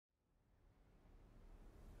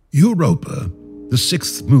Europa, the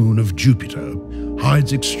sixth moon of Jupiter,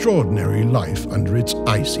 hides extraordinary life under its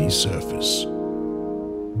icy surface.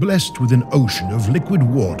 Blessed with an ocean of liquid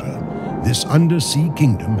water, this undersea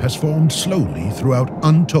kingdom has formed slowly throughout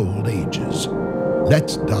untold ages.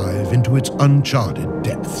 Let's dive into its uncharted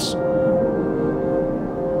depths.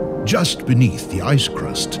 Just beneath the ice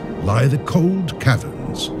crust lie the cold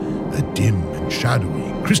caverns, a dim and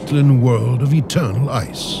shadowy crystalline world of eternal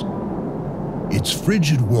ice. Its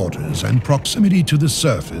frigid waters and proximity to the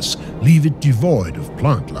surface leave it devoid of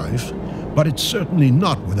plant life, but it's certainly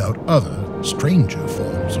not without other, stranger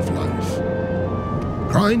forms of life.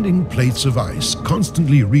 Grinding plates of ice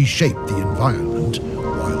constantly reshape the environment,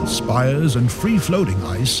 while spires and free-floating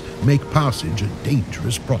ice make passage a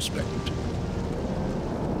dangerous prospect.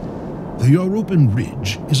 The European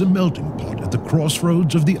Ridge is a melting pot at the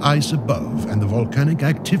crossroads of the ice above and the volcanic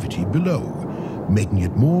activity below, making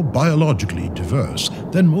it more biologically diverse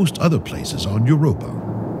than most other places on Europa.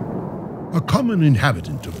 A common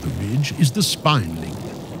inhabitant of the ridge is the spineling.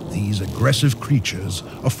 These aggressive creatures,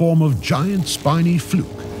 a form of giant spiny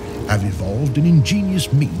fluke, have evolved an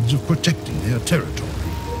ingenious means of protecting their territory,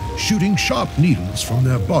 shooting sharp needles from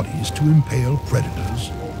their bodies to impale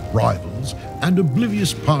predators, rivals, and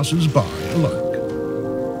oblivious passers-by alike.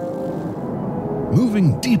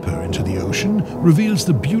 Moving deeper into the ocean reveals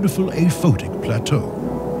the beautiful aphotic plateau.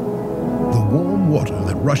 The warm water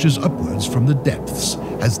that rushes upwards from the depths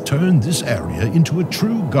has turned this area into a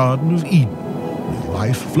true Garden of Eden, with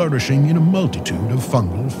life flourishing in a multitude of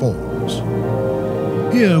fungal forms.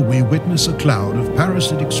 Here we witness a cloud of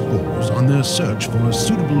parasitic spores on their search for a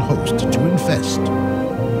suitable host to infest.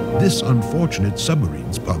 This unfortunate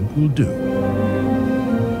submarine's pump will do.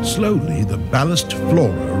 Slowly, the ballast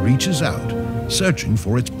flora reaches out, searching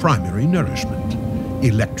for its primary nourishment,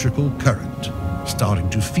 electrical current, starting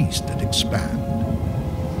to feast and expand.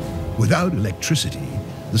 Without electricity,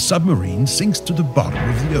 the submarine sinks to the bottom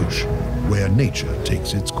of the ocean, where nature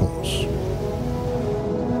takes its course.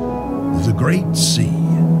 The Great Sea,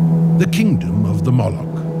 the kingdom of the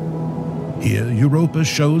Moloch. Here, Europa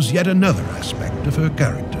shows yet another aspect of her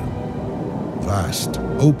character. Vast,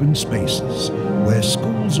 open spaces where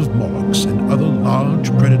schools of mollusks and other large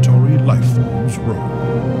predatory life forms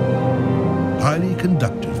roam. Highly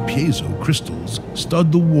conductive piezo crystals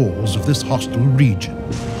stud the walls of this hostile region,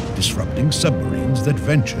 disrupting submarines that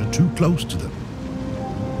venture too close to them.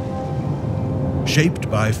 Shaped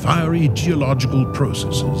by fiery geological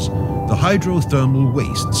processes, the hydrothermal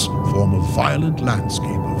wastes form a violent landscape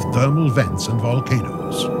of thermal vents and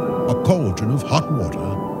volcanoes, a cauldron of hot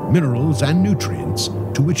water, minerals and nutrients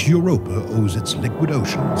to which Europa owes its liquid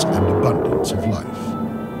oceans and abundance of life.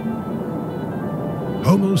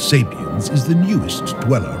 Homo sapiens is the newest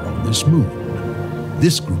dweller on this moon.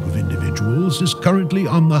 This group of individuals is currently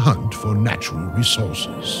on the hunt for natural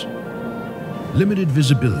resources. Limited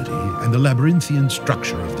visibility and the labyrinthian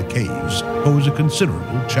structure of the caves pose a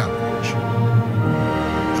considerable challenge.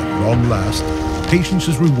 At long last, patience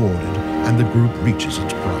is rewarded and the group reaches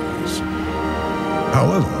its prize.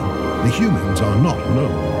 However, the humans are not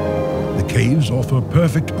alone. The caves offer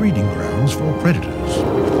perfect breeding grounds for predators.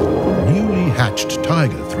 Newly hatched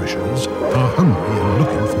tiger threshers are hungry and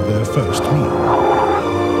looking for their first meal.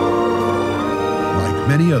 Like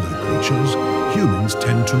many other creatures, humans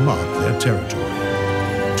tend to mark their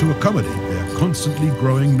territory. To accommodate their constantly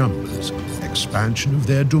growing numbers, expansion of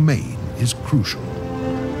their domain is crucial.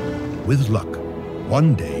 With luck,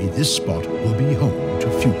 one day this spot will be home to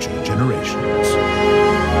future generations.